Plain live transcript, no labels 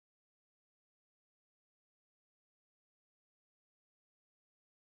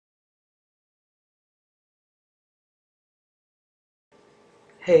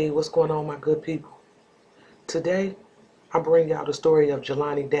Hey, what's going on, my good people? Today, I bring y'all the story of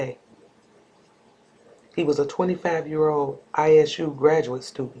Jelani Day. He was a 25-year-old ISU graduate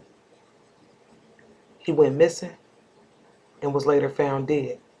student. He went missing and was later found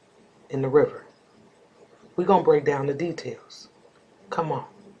dead in the river. We're going to break down the details. Come on,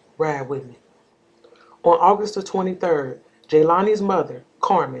 ride with me. On August the 23rd, Jelani's mother,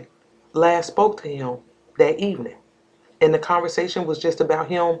 Carmen, last spoke to him that evening. And the conversation was just about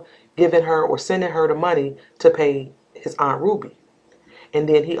him giving her or sending her the money to pay his Aunt Ruby. And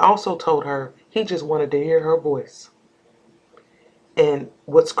then he also told her he just wanted to hear her voice. And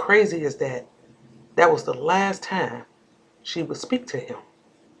what's crazy is that that was the last time she would speak to him.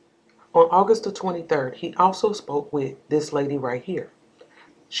 On August the 23rd, he also spoke with this lady right here.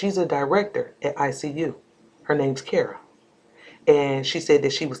 She's a director at ICU. Her name's Kara. And she said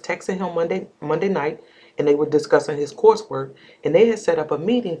that she was texting him Monday night, and they were discussing his coursework, and they had set up a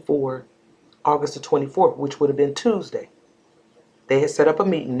meeting for August the 24th, which would have been Tuesday. They had set up a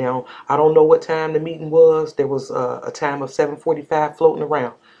meeting. Now, I don't know what time the meeting was. There was a time of 7:45 floating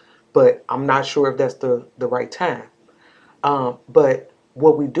around, but I'm not sure if that's the right time. But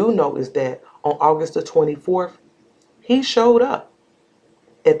what we do know is that on August the 24th, he showed up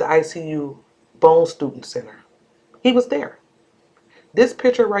at the ICU Bone Student Center. He was there. This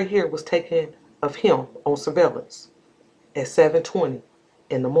picture right here was taken of him on surveillance at 7:20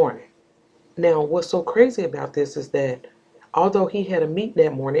 in the morning. Now, what's so crazy about this is that although he had a meeting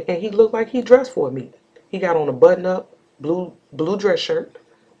that morning and he looked like he dressed for a meeting, he got on a button-up blue dress shirt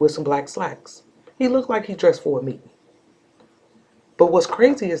with some black slacks. He looked like he dressed for a meeting. But what's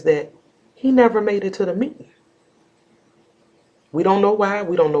crazy is that he never made it to the meeting. We don't know why.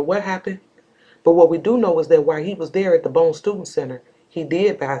 We don't know what happened. But what we do know is that while he was there at the Bone Student Center, he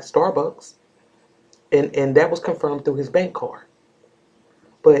did buy Starbucks, and that was confirmed through his bank card.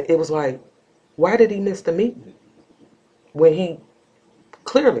 But it was like, why did he miss the meeting when he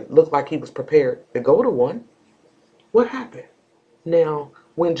clearly looked like he was prepared to go to one? What happened? Now,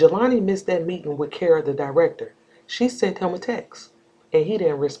 when Jelani missed that meeting with Kara, the director, she sent him a text, and he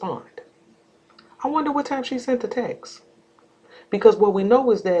didn't respond. I wonder what time she sent the text. Because what we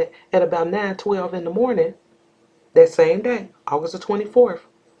know is that at about 9:12 in the morning, that same day, August the 24th,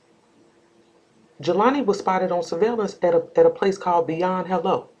 Jelani was spotted on surveillance at a place called Beyond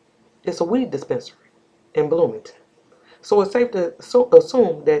Hello. It's a weed dispensary in Bloomington. So it's safe to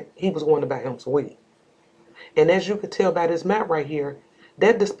assume that he was going to buy him some weed. And as you can tell by this map right here,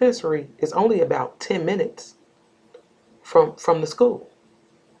 that dispensary is only about 10 minutes from the school.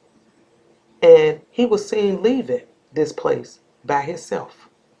 And he was seen leaving this place by himself.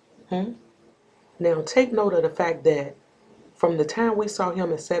 Now take note of the fact that from the time we saw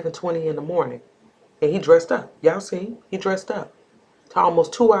him at 7:20 in the morning, and he dressed up. Y'all see, he dressed up. To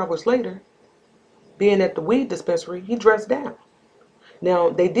almost 2 hours later, being at the weed dispensary, he dressed down. Now,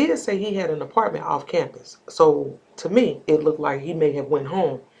 they did say he had an apartment off campus. So, to me, it looked like he may have went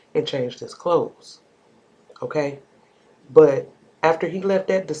home and changed his clothes. Okay? But after he left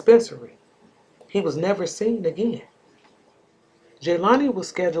that dispensary, he was never seen again. Jelani was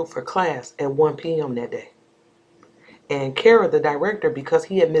scheduled for class at 1 p.m. that day. And Kara, the director, because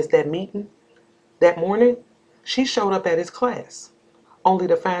he had missed that meeting that morning, she showed up at his class, only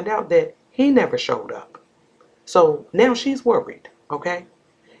to find out that he never showed up. So now she's worried, okay?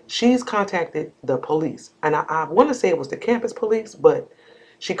 She's contacted the police. And I want to say it was the campus police, but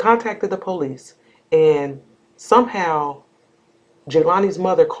she contacted the police, and somehow Jelani's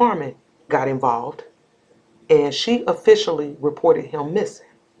mother, Carmen, got involved, and she officially reported him missing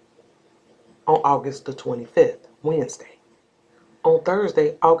on August the 25th, Wednesday. On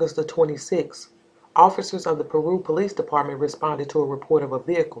Thursday, August the 26th, officers of the Peru Police Department responded to a report of a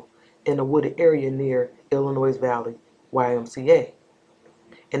vehicle in a wooded area near Illinois Valley YMCA.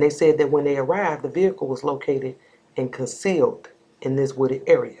 And they said that when they arrived, the vehicle was located and concealed in this wooded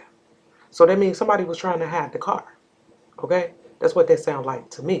area. So that means somebody was trying to hide the car. Okay? That's what that sounds like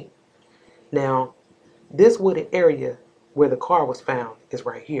to me. Now, this wooded area where the car was found is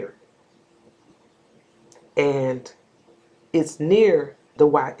right here. And it's near the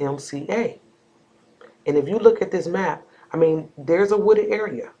YMCA. And if you look at this map, I mean, there's a wooded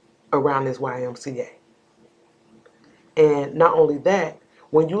area around this YMCA. And not only that,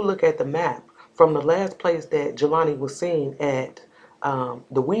 when you look at the map, from the last place that Jelani was seen at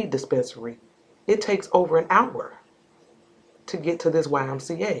the weed dispensary, it takes over an hour to get to this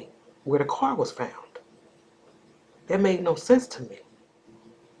YMCA where the car was found. That made no sense to me.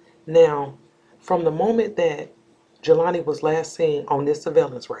 Now, from the moment that Jelani was last seen on this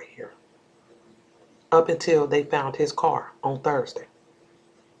surveillance right here, up until they found his car on Thursday,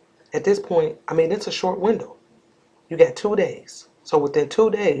 At this point, I mean, it's a short window. You got 2 days. So within 2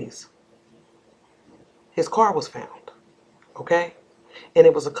 days, his car was found. Okay? And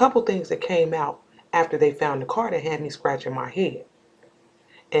it was a couple things that came out after they found the car that had me scratching my head.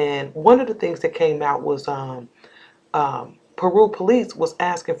 And one of the things that came out was Peru police was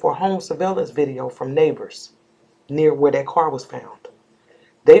asking for home surveillance video from neighbors near where that car was found.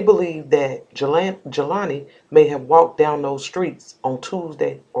 They believe that Jelani may have walked down those streets on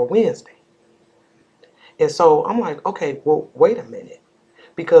Tuesday or Wednesday. And so I'm like, okay, well, wait a minute.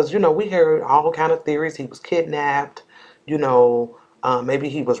 Because, we heard all kind of theories. He was kidnapped, maybe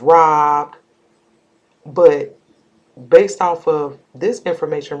he was robbed. But based off of this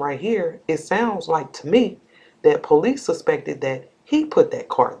information right here, it sounds like to me that police suspected that he put that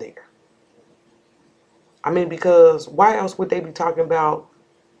car there. I mean, because why else would they be talking about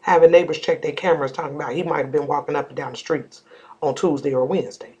having neighbors check their cameras talking about he might have been walking up and down the streets on Tuesday or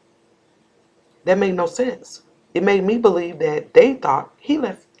Wednesday? That made no sense. It made me believe that they thought he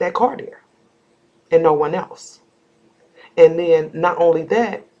left that car there and no one else. And then not only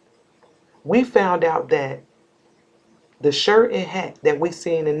that, we found out that the shirt and hat that we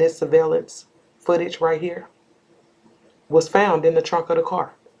seen in this surveillance footage right here was found in the trunk of the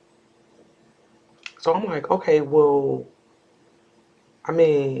car. So I'm like, okay, well, I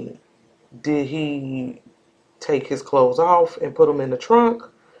mean, did he take his clothes off and put them in the trunk?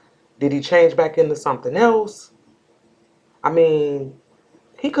 Did he change back into something else? I mean,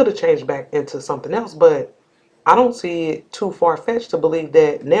 he could have changed back into something else, but I don't see it too far-fetched to believe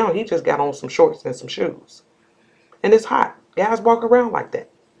that now he just got on some shorts and some shoes. And it's hot. Guys walk around like that.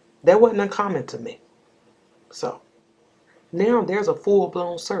 That wasn't uncommon to me. So now there's a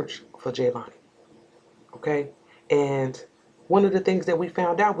full-blown search for Jelani. Okay? And one of the things that we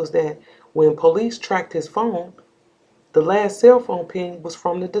found out was that when police tracked his phone, the last cell phone ping was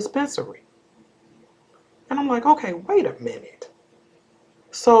from the dispensary. And I'm like, okay, wait a minute.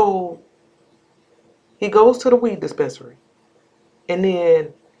 So he goes to the weed dispensary. And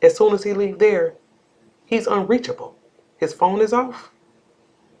then as soon as he leaves there, he's unreachable. His phone is off.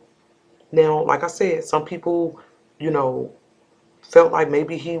 Now, like I said, some people, felt like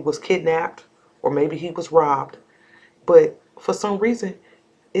maybe he was kidnapped or maybe he was robbed. But for some reason,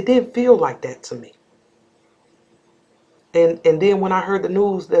 it didn't feel like that to me. And then when I heard the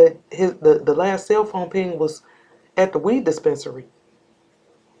news that the last cell phone ping was at the weed dispensary,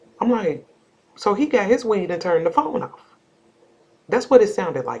 I'm like, so he got his weed and turned the phone off. That's what it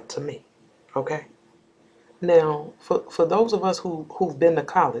sounded like to me. Okay? Now, for those of us who've been to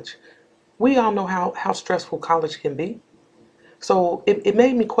college, we all know how stressful college can be. So it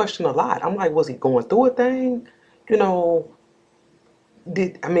made me question a lot. I'm like, was he going through a thing?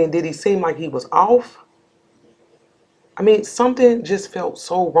 Did he seem like he was off? I mean, something just felt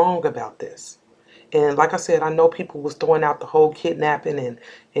so wrong about this. And like I said, I know people was throwing out the whole kidnapping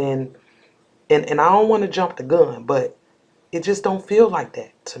and I don't want to jump the gun, but it just don't feel like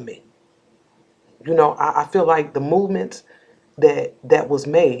that to me. I feel like the movements that was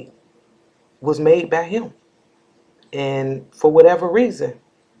made by him. And for whatever reason,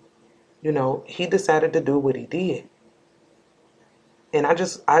 he decided to do what he did. And I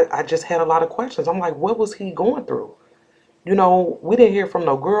just had a lot of questions. I'm like, what was he going through? We didn't hear from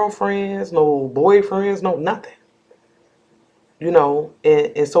no girlfriends, no boyfriends, no nothing. And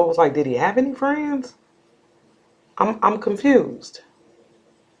so it was like, did he have any friends? I'm confused.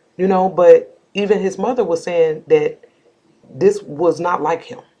 But even his mother was saying that this was not like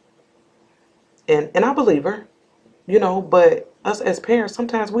him. And I believe her, but us as parents,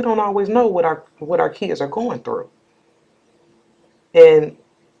 sometimes we don't always know what our kids are going through. And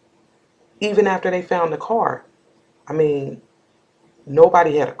even after they found the car, I mean,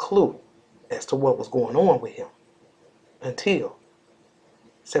 nobody had a clue as to what was going on with him until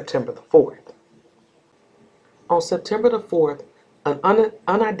September the 4th. On September the 4th, an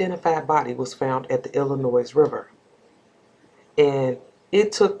unidentified body was found at the Illinois River. And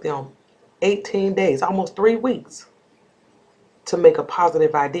it took them 18 days, almost 3 weeks, to make a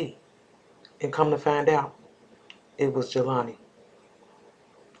positive ID. And come to find out, it was Jelani.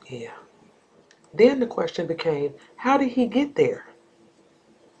 Yeah. Then the question became, how did he get there?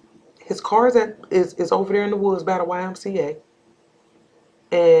 His car is over there in the woods by the YMCA.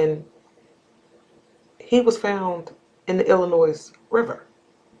 And he was found in the Illinois River.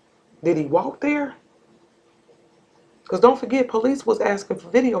 Did he walk there? Because don't forget, police was asking for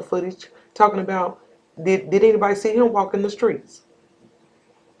video footage talking about, did anybody see him walking the streets?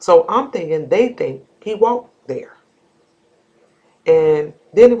 So I'm thinking they think he walked there. And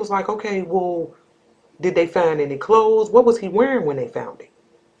then it was like, okay, well, did they find any clothes? What was he wearing when they found him?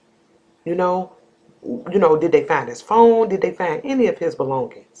 You know, did they find his phone? Did they find any of his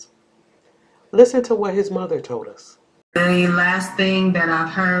belongings? Listen to what his mother told us. The last thing that I've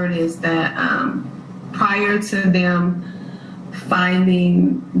heard is that prior to them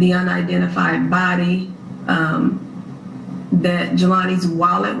finding the unidentified body, that Jelani's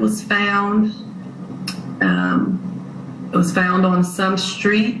wallet was found. It was found on some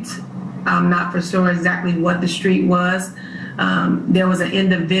street. I'm not for sure exactly what the street was. There was an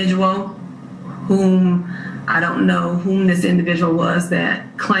individual whom I don't know whom this individual was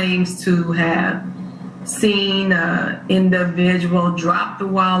that claims to have seen an individual drop the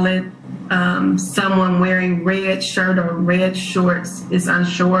wallet. Someone wearing red shirt or red shorts is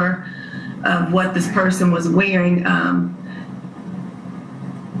unsure of what this person was wearing,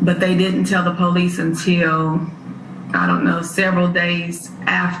 but they didn't tell the police until, I don't know, several days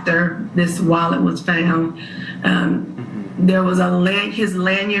after this wallet was found. There was his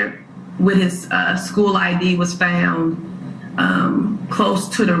lanyard with his school ID was found close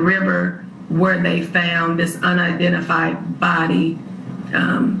to the river where they found this unidentified body.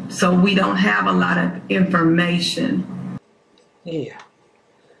 So we don't have a lot of information. Yeah.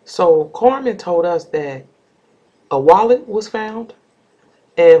 So Carmen told us that a wallet was found,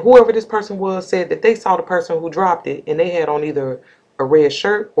 and whoever this person was said that they saw the person who dropped it, and they had on either a red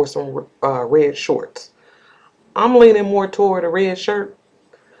shirt or some red shorts. I'm leaning more toward a red shirt,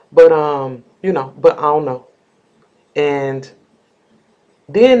 but but I don't know. And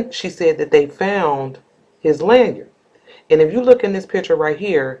then she said that they found his lanyard. And if you look in this picture right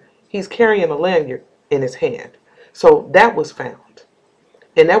here, he's carrying a lanyard in his hand. So that was found.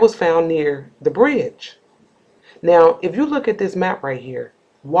 And that was found near the bridge. Now, if you look at this map right here,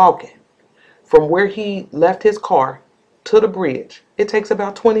 walking from where he left his car to the bridge, it takes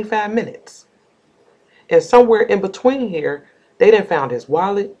about 25 minutes. And somewhere in between here, they done found his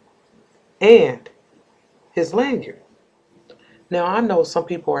wallet and his lanyard. Now, I know some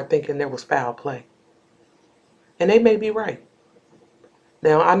people are thinking there was foul play. And they may be right.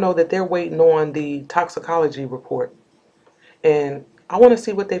 Now, I know that they're waiting on the toxicology report. And I want to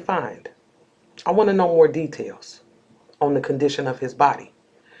see what they find. I want to know more details on the condition of his body,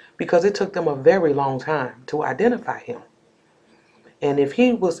 because it took them a very long time to identify him. And if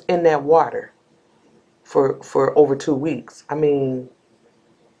he was in that water for over 2 weeks, I mean,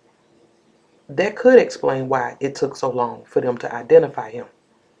 that could explain why it took so long for them to identify him.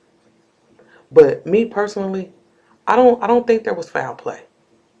 But me personally, I don't think there was foul play.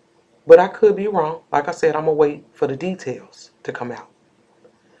 But I could be wrong. Like I said, I'm gonna wait for the details to come out.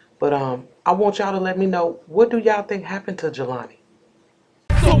 But I want y'all to let me know, what do y'all think happened to Jelani?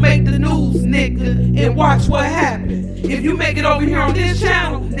 So make the news, nigga, and watch what happens. If you make it over here on this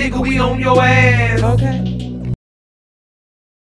channel, nigga, we on your ass. Okay.